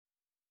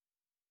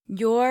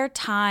Your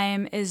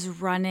time is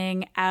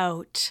running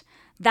out.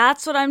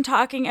 That's what I'm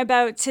talking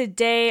about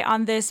today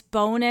on this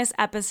bonus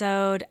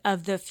episode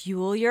of the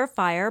Fuel Your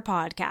Fire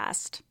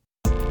podcast.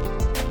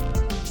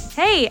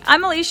 Hey,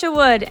 I'm Alicia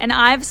Wood, and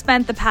I've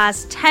spent the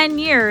past 10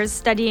 years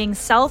studying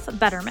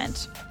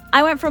self-betterment.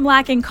 I went from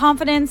lacking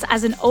confidence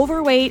as an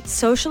overweight,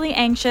 socially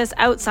anxious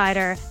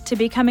outsider to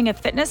becoming a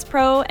fitness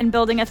pro and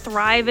building a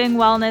thriving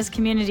wellness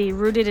community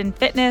rooted in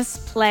fitness,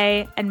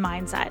 play, and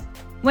mindset.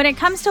 When it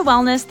comes to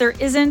wellness, there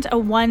isn't a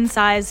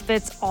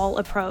one-size-fits-all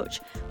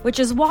approach,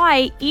 which is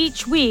why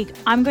each week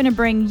I'm going to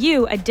bring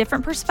you a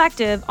different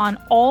perspective on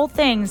all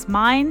things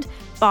mind,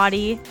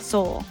 body,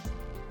 soul.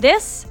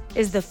 This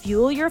is the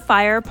Fuel Your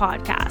Fire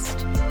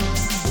podcast.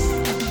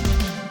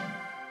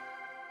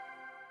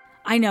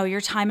 I know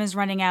your time is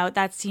running out.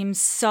 That seems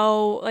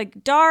so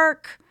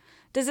dark.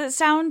 Does it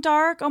sound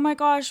dark? Oh my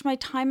gosh, my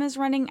time is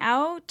running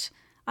out.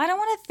 I don't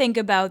want to think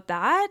about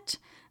that.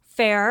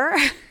 Fair.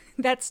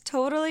 That's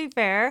totally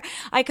fair.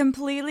 I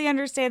completely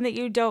understand that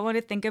you don't want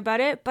to think about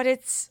it, but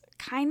it's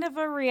kind of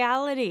a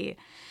reality.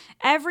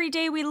 Every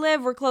day we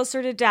live, we're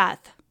closer to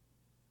death.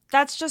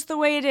 That's just the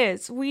way it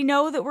is. We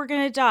know that we're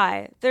going to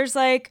die.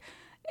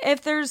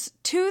 If there's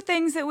two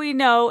things that we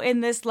know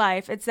in this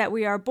life, it's that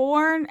we are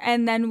born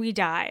and then we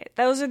die.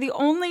 Those are the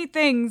only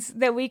things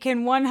that we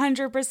can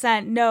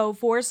 100% know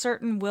for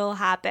certain will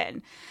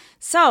happen.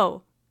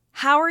 So,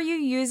 how are you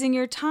using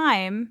your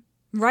time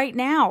right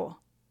now?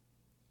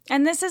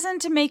 And this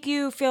isn't to make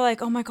you feel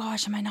like, oh my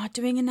gosh, am I not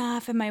doing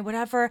enough? Am I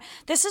whatever?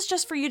 This is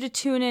just for you to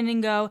tune in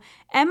and go,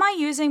 am I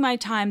using my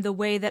time the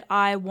way that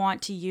I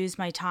want to use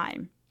my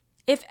time?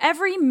 If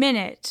every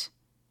minute,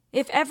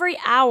 if every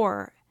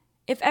hour,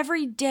 if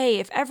every day,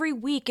 if every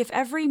week, if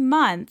every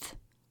month,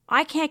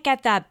 I can't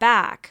get that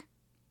back,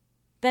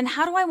 then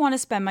how do I want to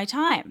spend my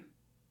time?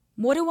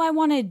 What do I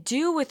want to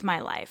do with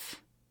my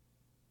life?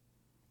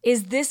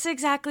 Is this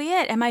exactly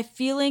it? Am I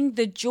feeling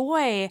the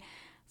joy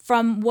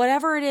from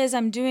whatever it is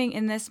I'm doing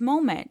in this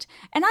moment?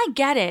 And I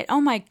get it. Oh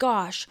my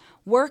gosh,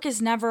 work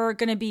is never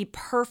going to be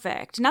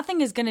perfect.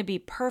 Nothing is going to be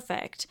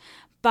perfect.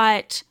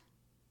 But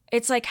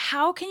it's like,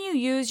 how can you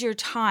use your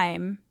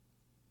time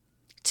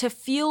to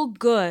feel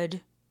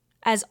good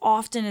as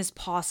often as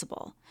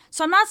possible?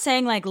 So I'm not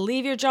saying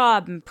leave your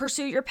job and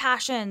pursue your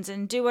passions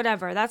and do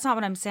whatever. That's not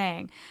what I'm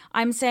saying.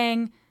 I'm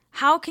saying,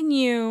 how can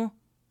you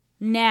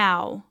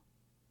now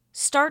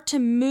start to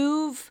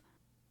move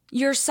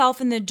yourself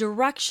in the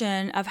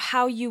direction of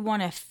how you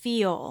want to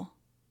feel,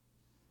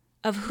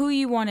 of who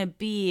you want to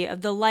be,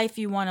 of the life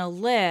you want to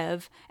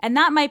live. And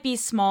that might be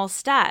small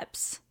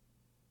steps.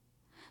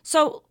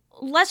 So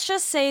let's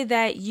just say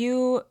that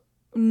you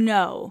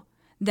know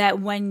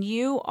that when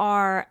you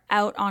are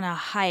out on a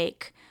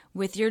hike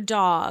with your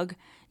dog,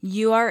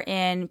 you are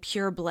in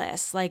pure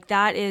bliss.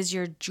 That is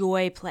your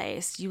joy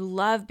place. You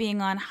love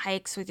being on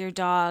hikes with your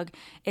dog.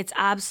 It's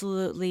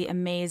absolutely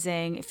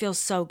amazing. It feels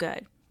so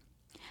good.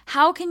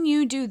 How can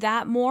you do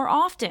that more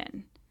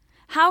often?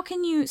 How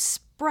can you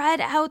spread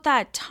out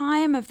that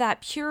time of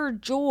that pure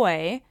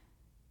joy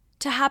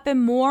to happen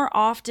more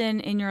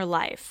often in your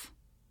life?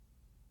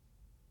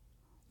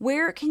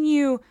 Where can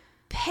you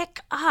pick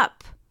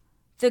up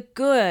the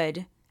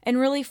good and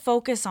really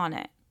focus on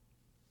it?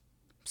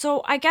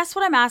 So I guess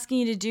what I'm asking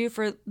you to do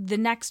for the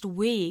next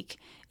week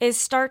is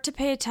start to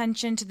pay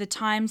attention to the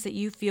times that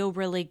you feel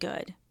really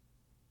good.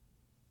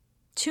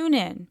 Tune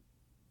in.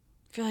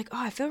 If you're like,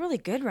 oh, I feel really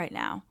good right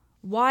now.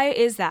 Why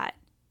is that?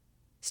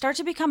 Start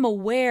to become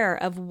aware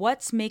of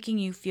what's making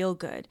you feel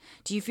good.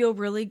 Do you feel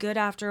really good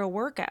after a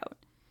workout?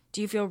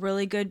 Do you feel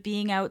really good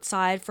being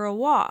outside for a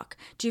walk?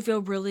 Do you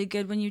feel really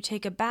good when you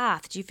take a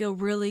bath? Do you feel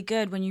really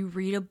good when you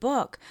read a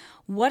book?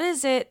 What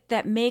is it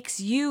that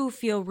makes you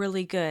feel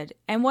really good?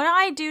 And what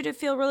I do to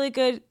feel really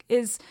good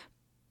is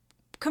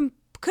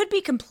could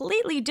be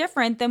completely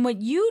different than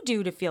what you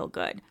do to feel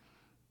good.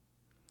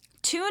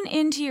 Tune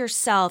into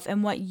yourself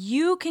and what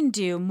you can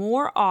do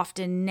more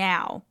often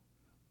now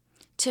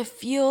to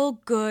feel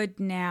good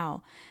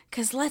now.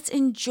 Because let's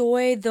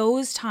enjoy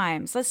those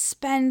times. Let's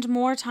spend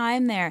more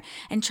time there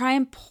and try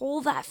and pull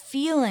that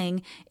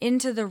feeling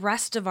into the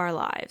rest of our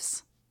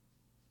lives.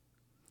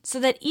 So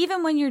that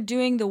even when you're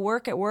doing the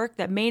work at work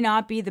that may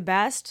not be the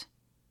best,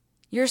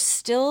 you're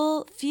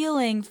still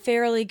feeling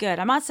fairly good.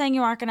 I'm not saying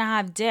you aren't going to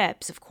have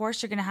dips. Of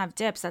course you're going to have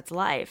dips. That's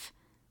life.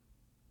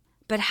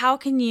 But how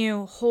can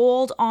you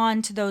hold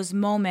on to those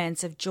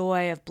moments of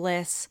joy, of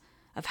bliss,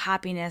 of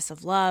happiness,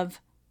 of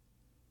love,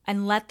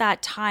 and let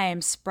that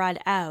time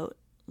spread out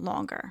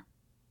longer?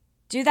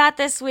 Do that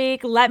this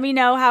week. Let me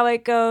know how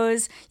it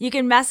goes. You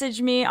can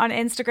message me on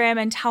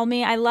Instagram and tell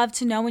me. I love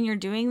to know when you're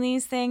doing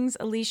these things,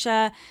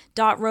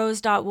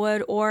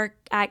 alicia.rose.wood or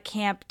at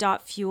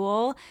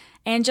camp.fuel.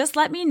 And just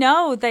let me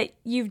know that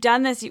you've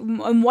done this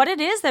and what it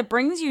is that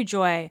brings you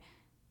joy.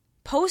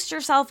 Post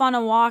yourself on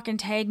a walk and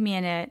tag me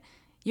in it.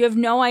 You have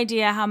no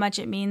idea how much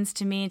it means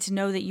to me to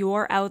know that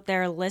you're out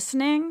there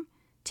listening,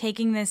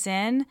 taking this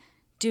in,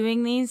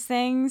 doing these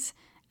things,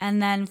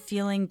 and then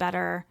feeling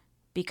better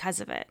because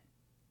of it.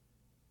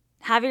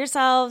 Have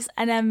yourselves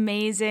an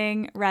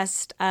amazing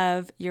rest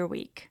of your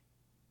week.